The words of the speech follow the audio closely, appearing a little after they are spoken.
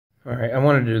Alright, I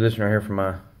wanted to do this one right here for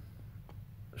my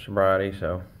sobriety,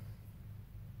 so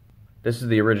this is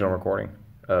the original recording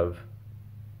of.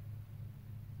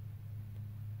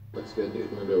 Looks good,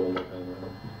 dude. We'll do it one more time.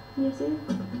 You see?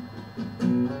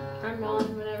 I'm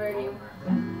on whenever you.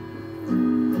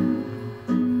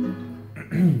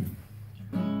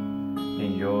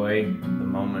 Enjoy the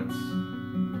moments.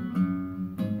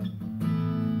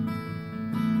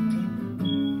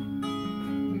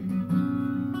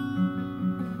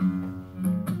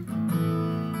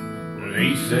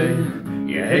 He said,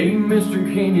 yeah, hey mister,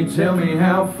 can you tell me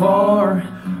how far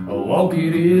a walk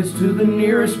it is to the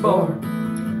nearest bar,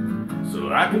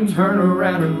 so I can turn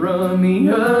around and run the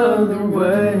other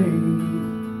way?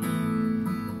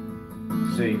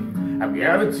 See, I've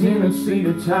got a tendency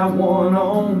to tie one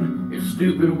on. If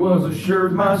stupid was a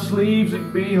shirt, my sleeves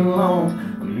would be long.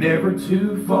 I'm never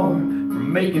too far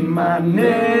from making my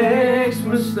next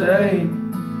mistake,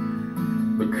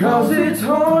 because it's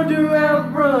hard to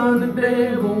outrun the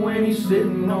devil when he's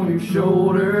sitting on your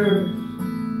shoulders.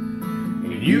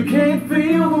 And you can't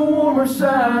feel the warmer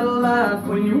side of life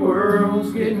when your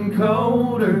world's getting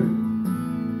colder.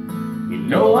 You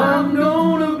know I'm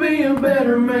gonna be a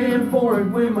better man for it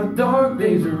when my dark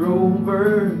days are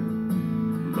over.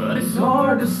 But it's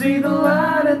hard to see the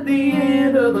light at the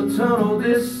end of the tunnel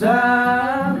this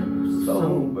side of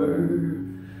sober.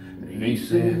 And he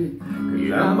said,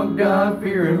 yeah, I'm a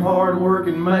God-fearing,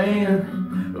 hard-working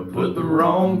man, but put the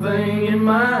wrong thing in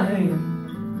my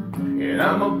hand, and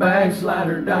I'm a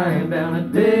backslider dying down a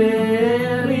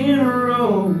dead-end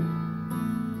road.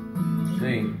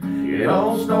 See, it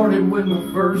all started with my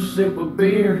first sip of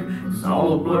beer. It's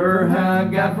all a blur how I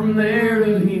got from there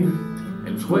to here,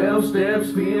 and 12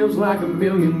 steps feels like a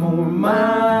million more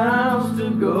miles to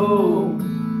go.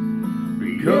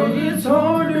 Because it's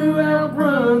hard to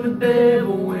outrun the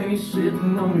devil when he's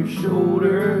sitting on your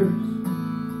shoulders.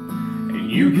 And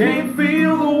you can't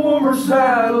feel the warmer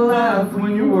side of life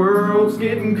when your world's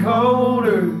getting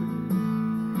colder.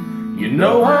 You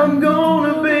know I'm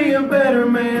gonna be a better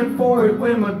man for it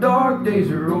when my dark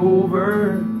days are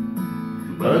over.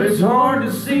 But it's hard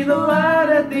to see the light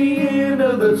at the end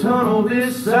of the tunnel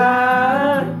this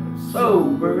side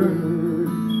sober.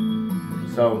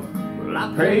 So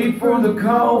I paid for the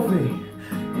coffee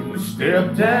and we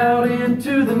stepped out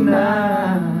into the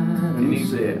night. And he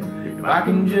said, if I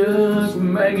can just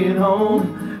make it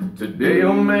home, today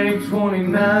I'll make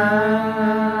 29.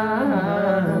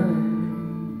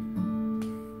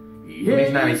 Yeah,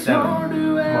 it's 97. It's hard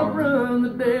to outrun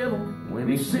the devil when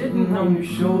he's sitting on your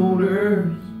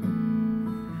shoulders.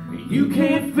 You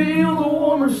can't feel the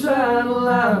warmer side of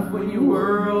life when your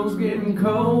world's getting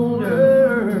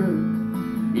colder.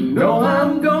 You know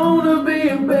I'm gonna be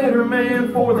a better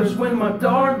man for this when my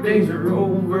dark days are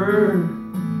over.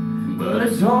 But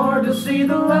it's hard to see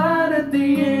the light at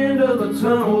the end of the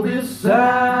tunnel this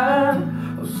side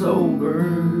of sober.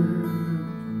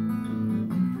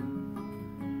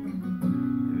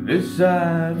 This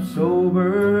side of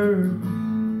sober.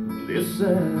 This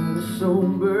side of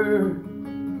sober.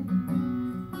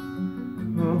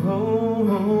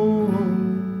 Oh,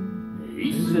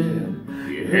 he said,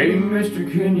 hey mister,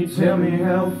 can you tell me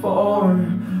how far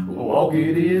a walk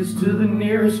it is to the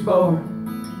nearest bar,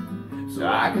 so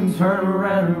I can turn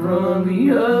around and run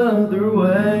the other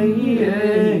way?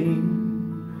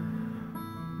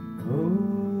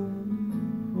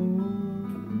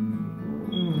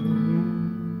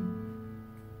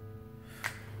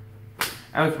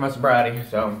 That was for my sobriety,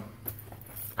 so.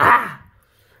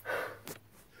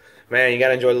 Man, you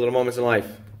gotta enjoy the little moments in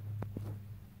life.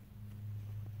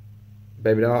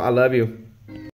 Baby doll, I love you.